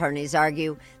defense attorneys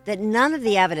argue that none of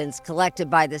the evidence collected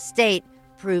by the state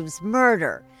proves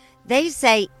murder. They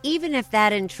say even if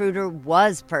that intruder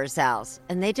was Purcell's,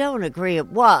 and they don't agree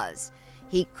it was,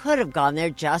 he could have gone there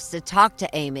just to talk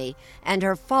to Amie, and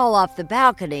her fall off the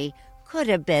balcony could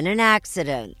have been an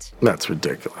accident. That's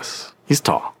ridiculous. He's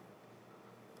tall,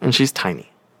 and she's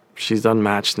tiny. She's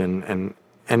unmatched in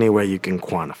any way you can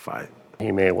quantify it.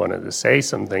 He may have wanted to say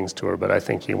some things to her, but I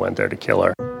think he went there to kill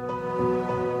her.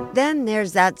 Then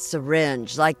there's that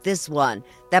syringe, like this one,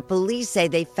 that police say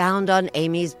they found on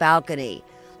Amie's balcony.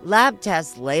 Lab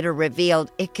tests later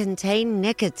revealed it contained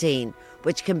nicotine,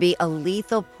 which can be a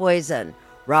lethal poison.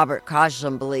 Robert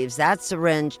Koshland believes that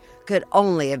syringe could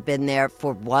only have been there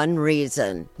for one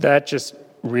reason. That just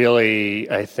really,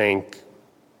 I think,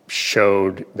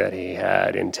 showed that he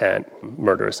had intent,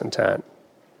 murderous intent,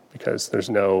 because there's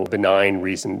no benign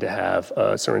reason to have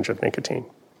a syringe of nicotine,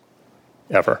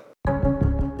 ever.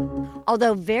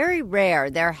 Although very rare,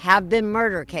 there have been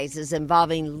murder cases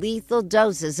involving lethal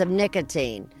doses of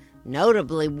nicotine,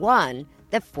 notably one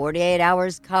that 48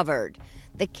 Hours covered.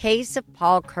 The case of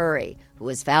Paul Curry, who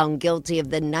was found guilty of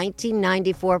the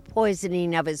 1994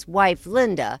 poisoning of his wife,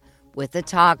 Linda, with a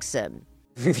toxin.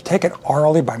 If you take it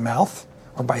orally by mouth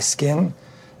or by skin,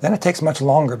 then it takes much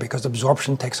longer because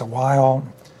absorption takes a while.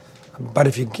 But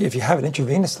if you have it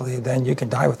intravenously, then you can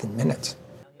die within minutes.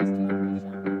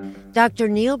 Dr.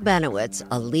 Neil Benowitz,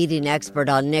 a leading expert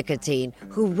on nicotine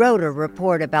who wrote a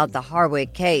report about the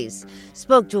Harwick case,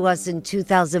 spoke to us in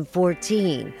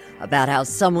 2014 about how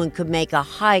someone could make a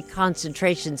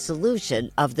high-concentration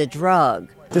solution of the drug.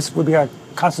 This would be a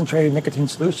concentrated nicotine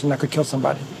solution that could kill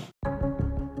somebody.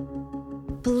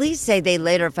 Police say they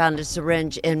later found a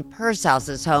syringe in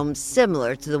Purcell's home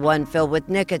similar to the one filled with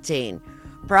nicotine.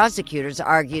 Prosecutors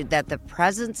argued that the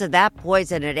presence of that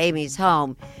poison at Amie's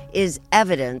home is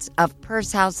evidence of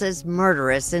Purcell's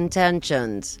murderous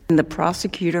intentions. And the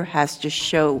prosecutor has to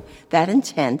show that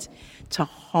intent to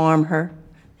harm her,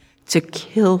 to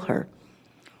kill her.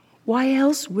 Why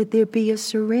else would there be a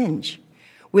syringe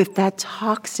with that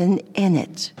toxin in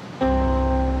it?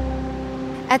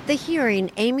 At the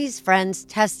hearing, Amie's friends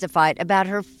testified about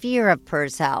her fear of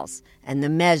Purcell's and the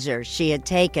measures she had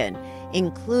taken,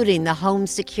 including the home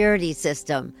security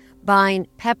system, buying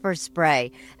pepper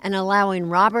spray, and allowing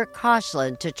Robert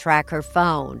Koshland to track her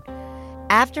phone.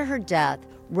 After her death,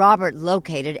 Robert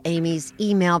located Amie's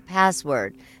email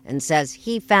password and says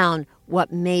he found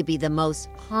what may be the most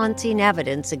haunting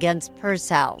evidence against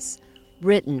Purcell's,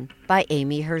 written by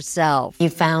Amie herself. You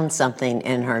found something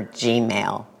in her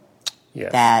Gmail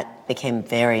that became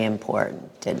very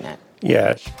important, didn't it?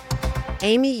 Yes.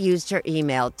 Amie used her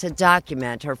email to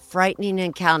document her frightening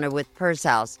encounter with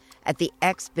Purcell's at the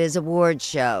X-Biz Awards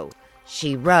show.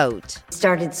 She wrote,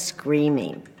 Started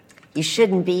screaming, "You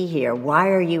shouldn't be here. Why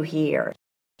are you here?"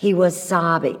 He was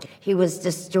sobbing. He was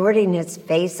distorting his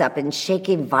face up and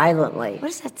shaking violently. What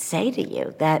does that say to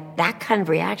you? That kind of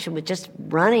reaction with just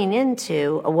running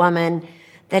into a woman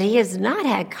that he has not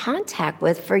had contact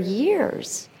with for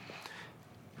years.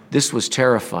 This was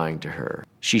terrifying to her.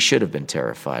 She should have been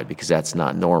terrified because that's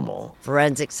not normal.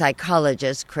 Forensic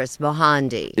psychologist Chris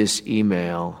Mohandy. This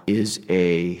email is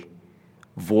a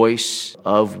voice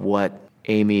of what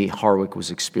Amie Harwick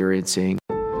was experiencing.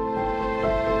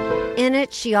 In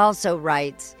it, she also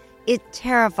writes, "It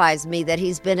terrifies me that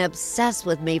he's been obsessed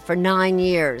with me for 9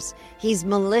 years. He's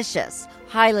malicious,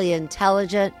 highly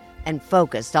intelligent, and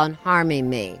focused on harming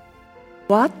me."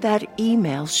 What that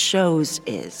email shows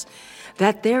is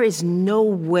that there is no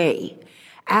way,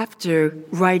 after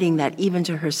writing that even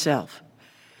to herself,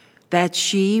 that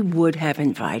she would have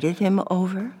invited him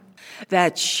over,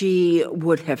 that she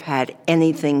would have had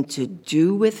anything to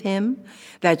do with him,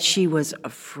 that she was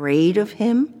afraid of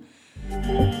him.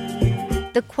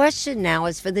 The question now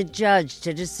is for the judge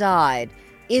to decide,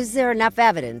 is there enough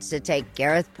evidence to take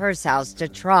Gareth Pursehouse to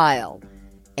trial?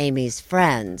 Amy's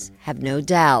friends have no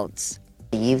doubts.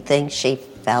 Do you think she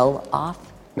fell off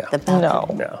the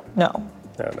balcony? No,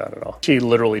 not at all. She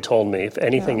literally told me, if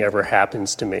anything ever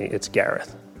happens to me, it's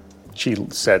Gareth. She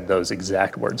said those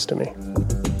exact words to me.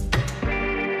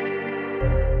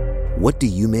 What do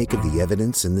you make of the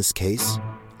evidence in this case?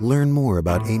 Learn more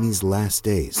about Amy's last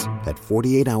days at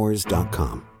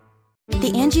 48hours.com.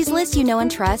 The Angie's List you know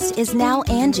and trust is now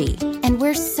Angie, and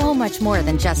we're so much more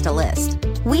than just a list.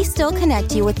 We still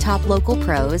connect you with top local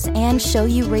pros and show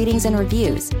you ratings and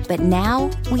reviews, but now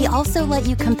we also let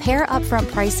you compare upfront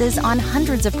prices on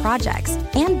hundreds of projects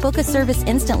and book a service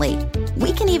instantly.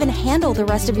 We can even handle the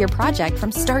rest of your project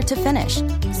from start to finish.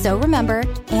 So remember,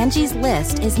 Angie's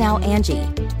List is now Angie,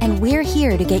 and we're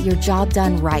here to get your job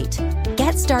done right.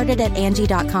 Get started at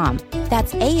Angie.com.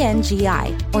 That's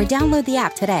ANGI, or download the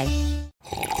app today.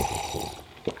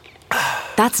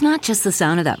 That's not just the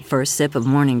sound of that first sip of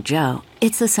Morning Joe.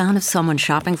 It's the sound of someone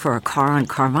shopping for a car on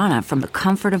Carvana from the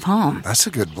comfort of home. That's a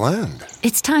good blend.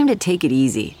 It's time to take it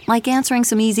easy, like answering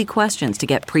some easy questions to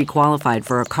get pre-qualified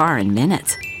for a car in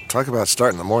minutes. Talk about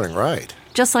starting the morning right.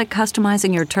 Just like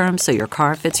customizing your terms so your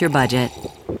car fits your budget.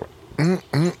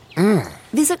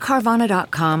 Visit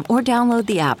Carvana.com or download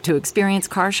the app to experience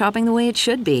car shopping the way it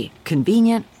should be.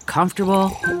 Convenient,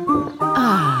 comfortable.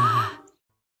 Ah.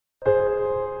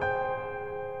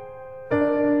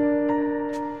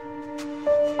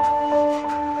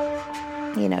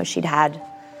 You know, she'd had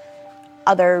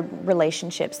other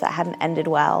relationships that hadn't ended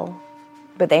well,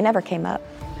 but they never came up.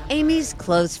 Amy's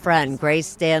close friend, Grace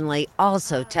Stanley,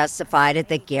 also testified at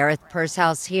the Gareth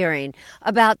Pursehouse hearing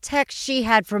about texts she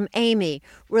had from Amie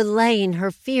relaying her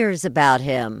fears about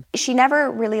him. She never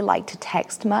really liked to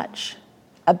text much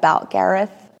about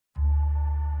Gareth.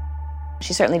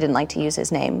 She certainly didn't like to use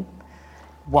his name.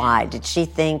 Why? Did she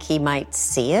think he might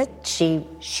see it?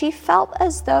 She felt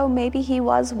as though maybe he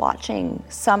was watching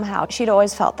somehow. She'd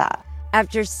always felt that.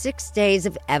 After 6 days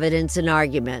of evidence and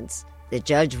arguments, the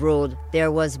judge ruled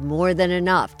there was more than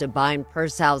enough to bind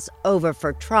Pursehouse over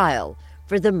for trial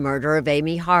for the murder of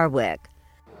Amie Harwick.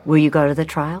 Will you go to the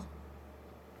trial?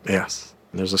 Yes.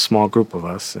 There's a small group of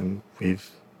us, and we've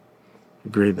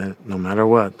agreed that no matter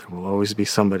what, there will always be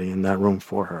somebody in that room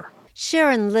for her.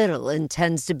 Sharon Little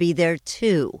intends to be there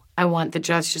too. I want the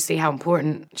judge to see how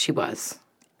important she was,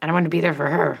 and I want to be there for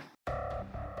her.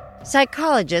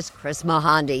 Psychologist Chris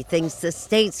Mohandy thinks the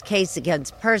state's case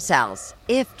against Pursehouse,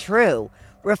 if true,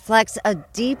 reflects a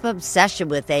deep obsession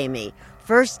with Amie,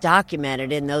 first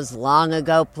documented in those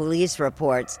long-ago police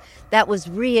reports that was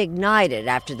reignited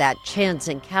after that chance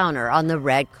encounter on the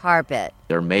red carpet.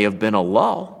 There may have been a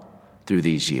lull through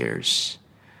these years,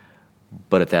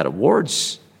 but at that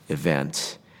awards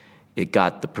event, it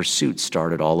got the pursuit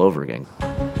started all over again.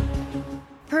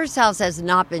 Pursehouse has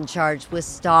not been charged with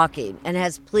stalking and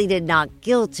has pleaded not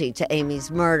guilty to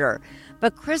Amie's murder.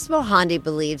 But Chris Mohandy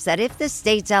believes that if the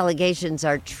state's allegations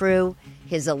are true,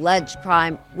 his alleged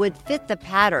crime would fit the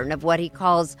pattern of what he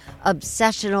calls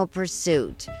obsessional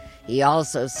pursuit. He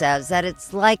also says that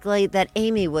it's likely that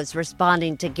Amie was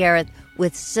responding to Gareth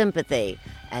with sympathy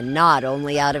and not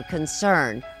only out of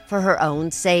concern for her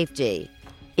own safety.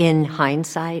 In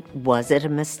hindsight, was it a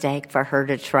mistake for her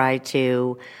to try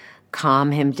to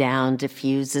calm him down,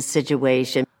 diffuse the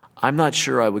situation? I'm not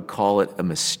sure I would call it a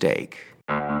mistake.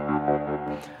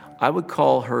 I would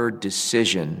call her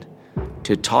decision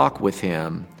to talk with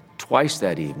him twice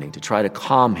that evening, to try to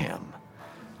calm him,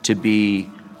 to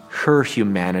be her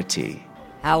humanity.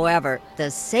 However, the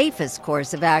safest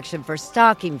course of action for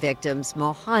stalking victims,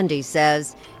 Mohandy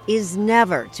says, is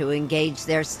never to engage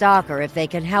their stalker if they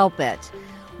can help it.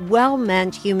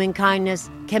 Well-meant human kindness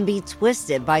can be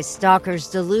twisted by stalkers'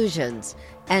 delusions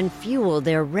and fuel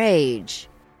their rage.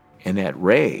 And that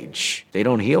rage, they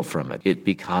don't heal from it. It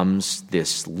becomes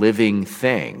this living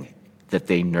thing that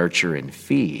they nurture and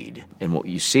feed. And what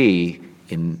you see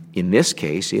in this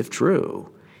case, if true,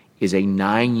 is a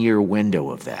 9-year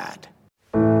window of that.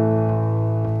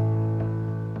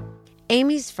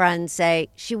 Amie's friends say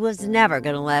she was never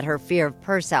going to let her fear of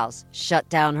Purcell's shut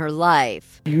down her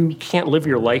life. You can't live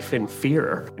your life in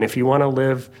fear. And if you want to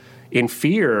live in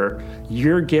fear,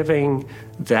 you're giving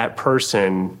that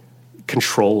person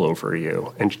control over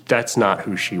you. And that's not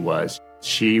who she was.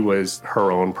 She was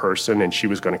her own person, and she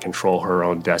was going to control her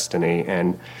own destiny,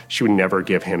 and she would never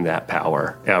give him that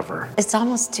power, ever. It's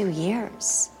almost 2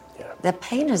 years. Yeah. The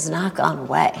pain has not gone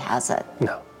away, has it?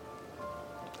 No.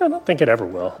 I don't think it ever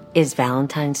will. Is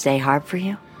Valentine's Day hard for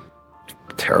you?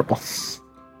 Terrible.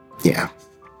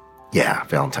 Yeah,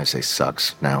 Valentine's Day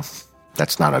sucks now.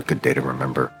 That's not a good day to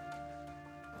remember.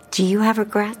 Do you have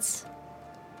regrets?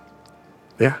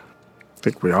 Yeah, I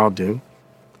think we all do.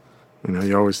 You know,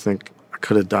 you always think, I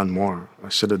could have done more. I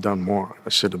should have done more. I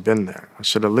should have been there. I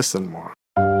should have listened more.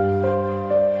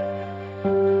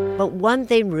 But one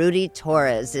thing Rudy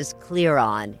Torres is clear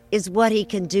on is what he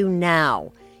can do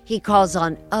now. He calls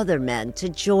on other men to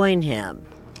join him.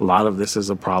 A lot of this is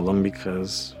a problem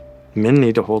because men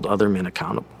need to hold other men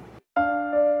accountable.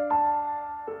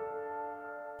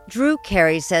 Drew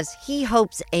Carey says he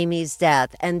hopes Amie's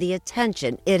death and the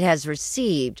attention it has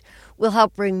received will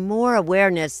help bring more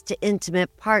awareness to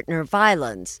intimate partner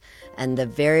violence and the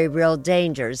very real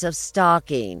dangers of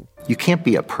stalking. You can't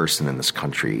be a person in this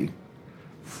country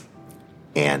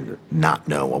and not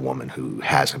know a woman who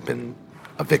hasn't been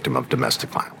a victim of domestic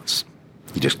violence.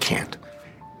 You just can't.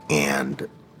 And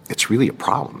it's really a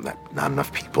problem that not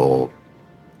enough people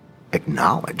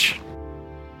acknowledge.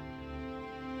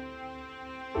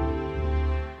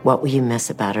 What will you miss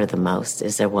about her the most?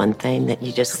 Is there one thing that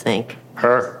you just think?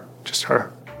 Her. Just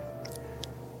her.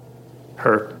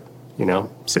 Her,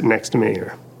 sitting next to me,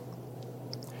 or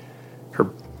her,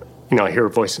 I hear her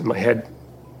voice in my head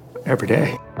every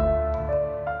day.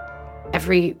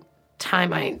 Every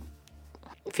time I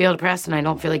feel depressed and I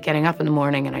don't feel like getting up in the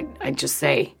morning, and I just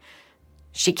say,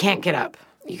 she can't get up.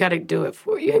 You got to do it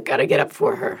for you. Got to get up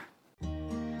for her.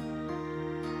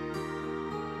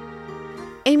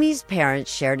 Amie's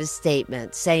parents shared a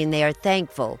statement saying they are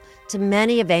thankful to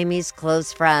many of Amie's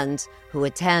close friends who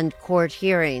attend court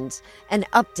hearings and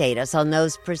update us on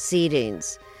those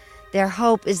proceedings. Their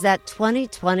hope is that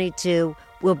 2022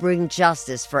 will bring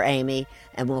justice for Amie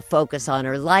and will focus on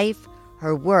her life,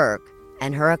 her work,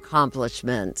 and her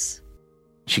accomplishments.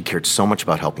 She cared so much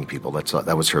about helping people.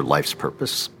 That was her life's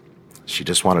purpose. She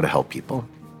just wanted to help people,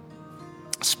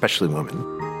 especially women.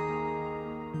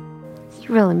 You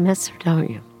really miss her, don't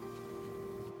you?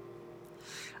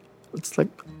 It's like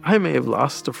I may have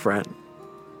lost a friend,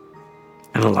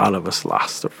 and a lot of us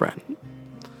lost a friend.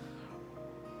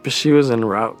 But she was en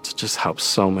route to just help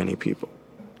so many people.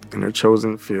 In her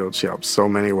chosen field, she helped so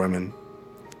many women,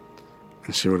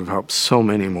 and she would have helped so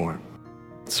many more.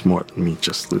 It's more than me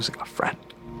just losing a friend.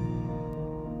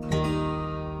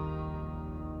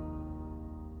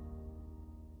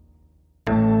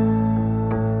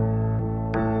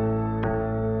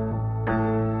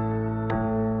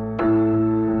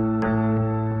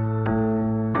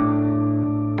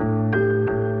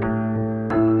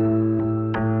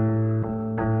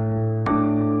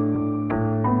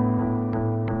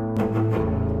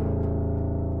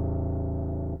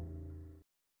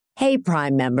 Hey,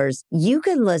 Prime members, you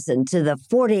can listen to the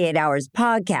 48 Hours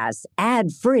podcast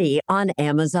ad-free on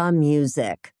Amazon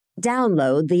Music.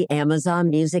 Download the Amazon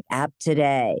Music app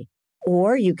today.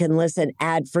 Or you can listen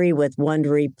ad-free with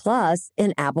Wondery Plus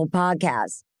in Apple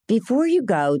Podcasts. Before you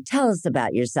go, tell us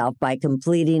about yourself by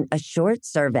completing a short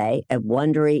survey at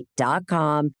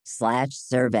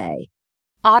Wondery.com/survey.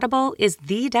 Audible is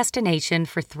the destination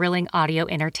for thrilling audio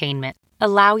entertainment.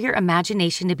 Allow your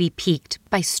imagination to be piqued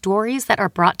by stories that are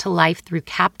brought to life through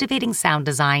captivating sound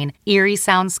design, eerie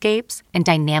soundscapes, and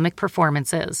dynamic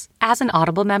performances. As an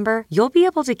Audible member, you'll be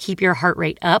able to keep your heart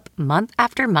rate up month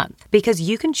after month because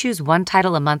you can choose one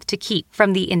title a month to keep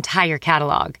from the entire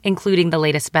catalog, including the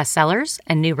latest bestsellers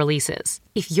and new releases.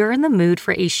 If you're in the mood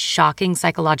for a shocking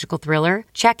psychological thriller,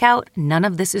 check out None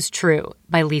of This Is True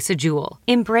by Lisa Jewell.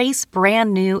 Embrace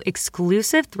brand new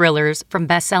exclusive thrillers from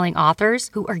best-selling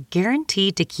authors who are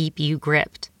guaranteed to keep you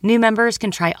gripped. New members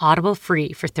can try Audible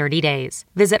free for 30 days.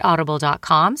 Visit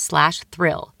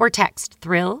audible.com/thrill or text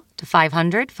thrill to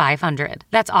 500-500.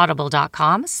 That's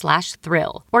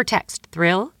audible.com/thrill or text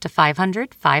thrill to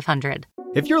 500-500.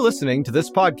 If you're listening to this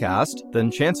podcast,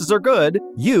 then chances are good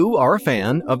you are a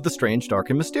fan of The Strange, Dark,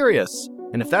 and Mysterious.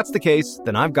 And if that's the case,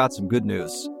 then I've got some good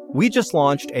news. We just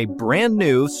launched a brand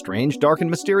new Strange, Dark, and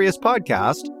Mysterious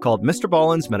podcast called Mr.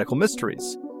 Ballen's Medical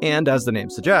Mysteries. And as the name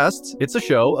suggests, it's a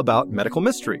show about medical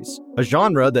mysteries, a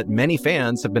genre that many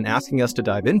fans have been asking us to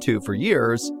dive into for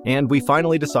years, and we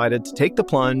finally decided to take the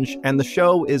plunge, and the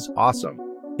show is awesome.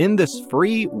 In this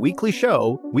free weekly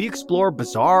show, we explore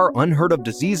bizarre, unheard of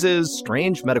diseases,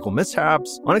 strange medical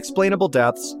mishaps, unexplainable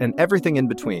deaths, and everything in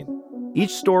between.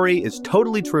 Each story is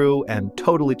totally true and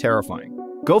totally terrifying.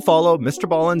 Go follow Mr.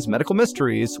 Ballen's Medical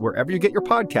Mysteries wherever you get your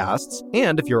podcasts,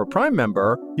 and if you're a Prime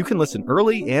member, you can listen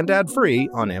early and ad-free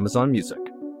on Amazon Music.